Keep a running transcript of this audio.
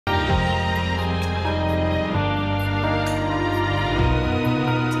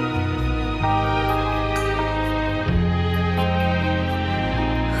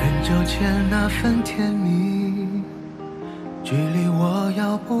现那份甜蜜，距离我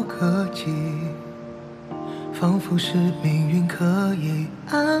遥不可及，仿佛是命运刻意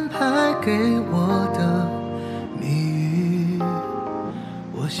安排给我的谜语。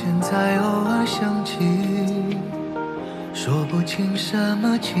我现在偶尔想起，说不清什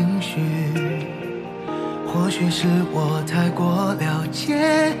么情绪，或许是我太过了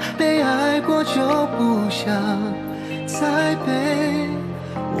解，被爱过就不想再被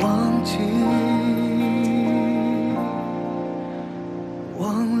忘记。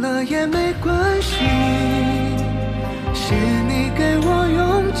忘了也没关系，是你给我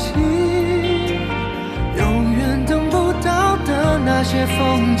勇气，永远等不到的那些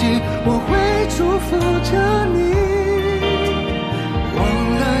风景，我会祝福着你。忘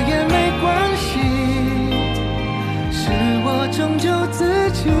了也没关系，是我拯救自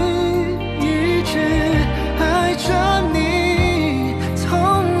己，一直爱着你，从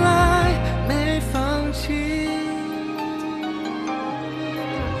来没放弃。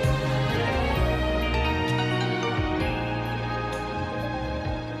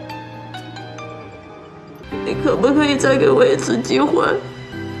你可不可以再给我一次机会？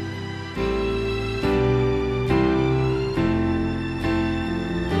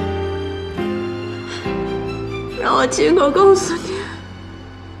让我亲口告诉你，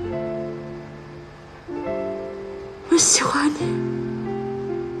我喜欢你。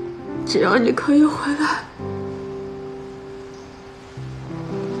只要你可以回来，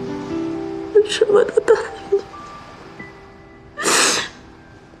我什么都答应你。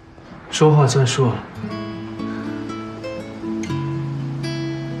说话算数。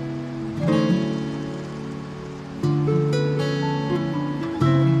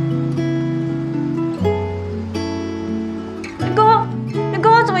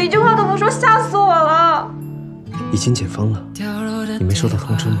一句话都不说，吓死我了！已经解封了，你没收到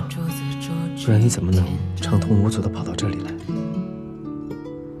通知吗？不然你怎么能畅通无阻地跑到这里来？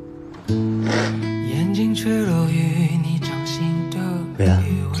维安，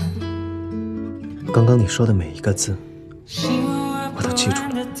刚刚你说的每一个字，我都记住了。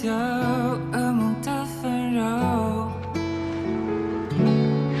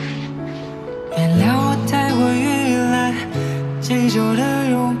原谅我太过依赖记久的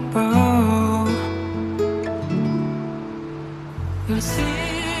拥抱。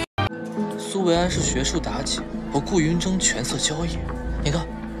苏维安是学术妲己和顾云峥权色交易，你看，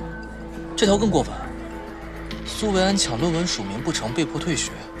这条更过分。苏维安抢论文署名不成，被迫退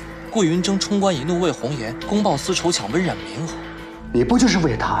学；顾云峥冲冠一怒为红颜，公报私仇抢温冉名额。你不就是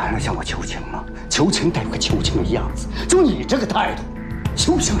为他而向我求情吗？求情得有个求情的样子，就你这个态度，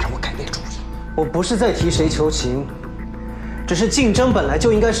休想让我改变主意。我不是在提谁求情，只是竞争本来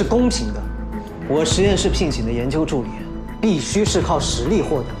就应该是公平的。我实验室聘请的研究助理，必须是靠实力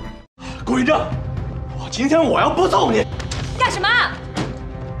获得。顾云峥，今天我要不揍你！干什么？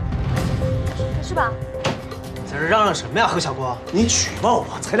是吧？在这嚷嚷什么呀，何小光？你举报我，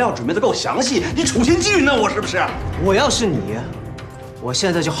材料准备的够详细，你处心积虑呢，我是不是？我要是你，我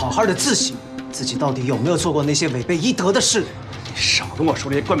现在就好好的自省，自己到底有没有做过那些违背医德的事。你少跟我说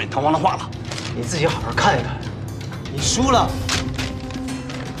这些冠冕堂皇的话了。你自己好好看一看，你输了，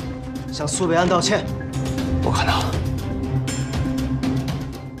向苏维安道歉。不可能。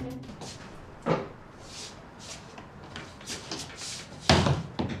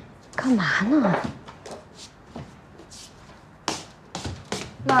干嘛呢？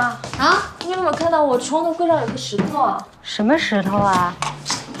妈啊，你有没有看到我床头柜上有个石头啊？什么石头啊？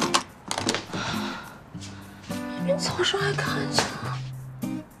明明早上还看见了。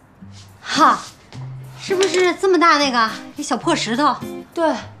哈，是不是这么大那个一小破石头？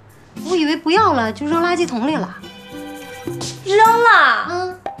对，我以为不要了，就扔垃圾桶里了。扔了？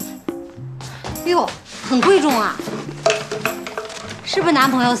嗯。哎呦，很贵重啊！是不是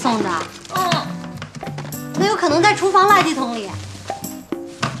男朋友送的？嗯。那有可能在厨房垃圾桶里。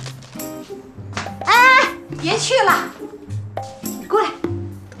哎，别去了！你过来，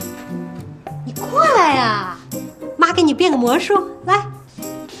你过来呀！妈给你变个魔术，来，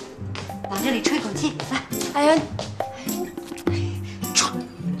往这里吹口气，来。哎呀，唰，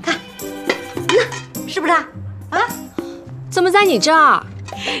看，那是不是他？啊？怎么在你这儿？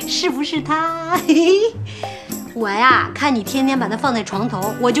是不是他？嘿嘿。我呀，看你天天把它放在床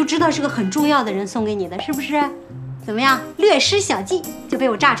头，我就知道是个很重要的人送给你的，是不是？怎么样，略施小计就被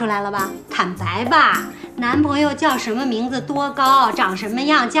我炸出来了吧？坦白吧，男朋友叫什么名字，多高，长什么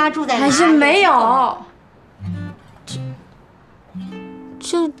样，家住在哪里？还是没有，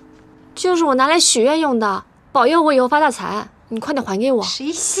就是我拿来许愿用的，保佑我以后发大财。你快点还给我。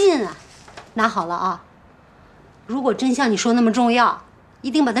谁信啊？拿好了啊！如果真像你说那么重要，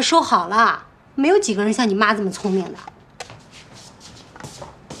一定把它收好了。没有几个人像你妈这么聪明的。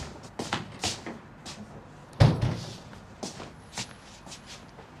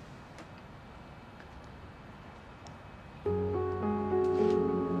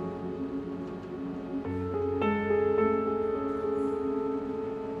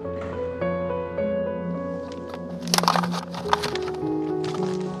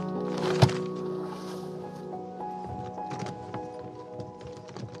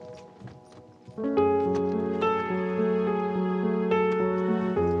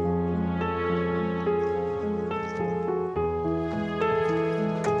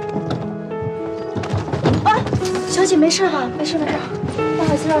小姐没事吧？没事没事，不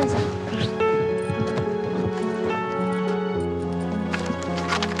好意思让一下。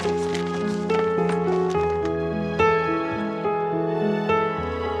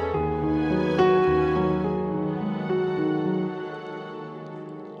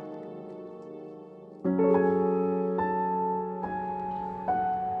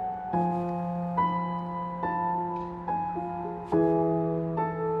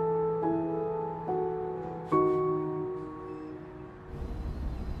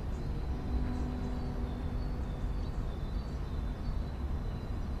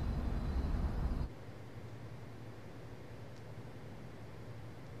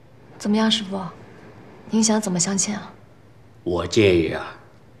怎么样，师傅？您想怎么相欠啊？我建议啊，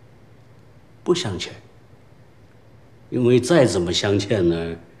不相欠，因为再怎么相欠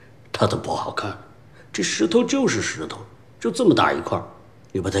呢，它都不好看。这石头就是石头，就这么大一块，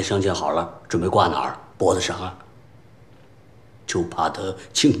你把它镶嵌好了，准备挂哪儿？脖子上啊？就怕得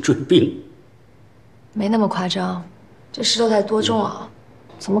颈椎病。没那么夸张，这石头才多重啊？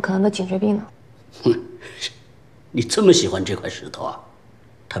怎么可能得颈椎病呢？哼，你这么喜欢这块石头啊？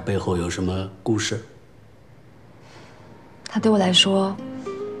它背后有什么故事？它对我来说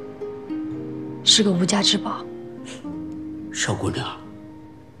是个无价之宝。小姑娘，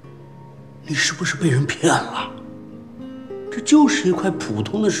你是不是被人骗了？这就是一块普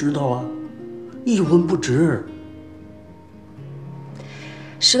通的石头啊，一文不值。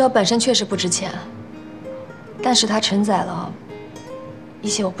石头本身确实不值钱，但是它承载了一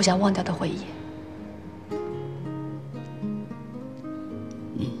些我不想忘掉的回忆。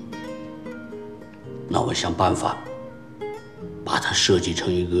那我想办法把它设计成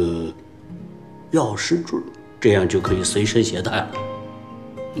一个钥匙坠，这样就可以随身携带了。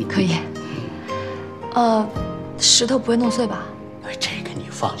可以。石头不会弄碎吧？哎，这个你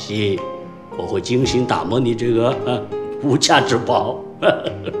放心，我会精心打磨你这个无价之宝。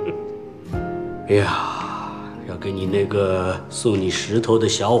哎呀，要跟你那个送你石头的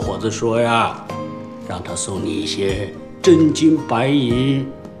小伙子说呀，让他送你一些真金白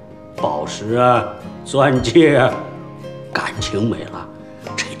银、宝石啊、钻戒啊。感情没了，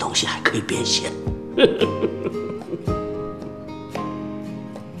这东西还可以变现。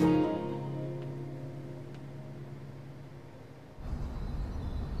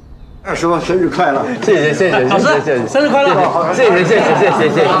二叔，生日快乐！谢谢，老师，生日快乐！谢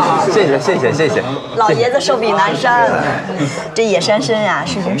谢。老爷子寿比南山，这野山参呀，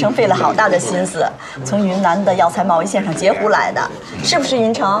是云城费了好大的心思，从云南的药材贸易线上截胡来的，是不是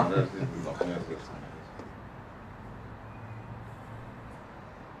云城？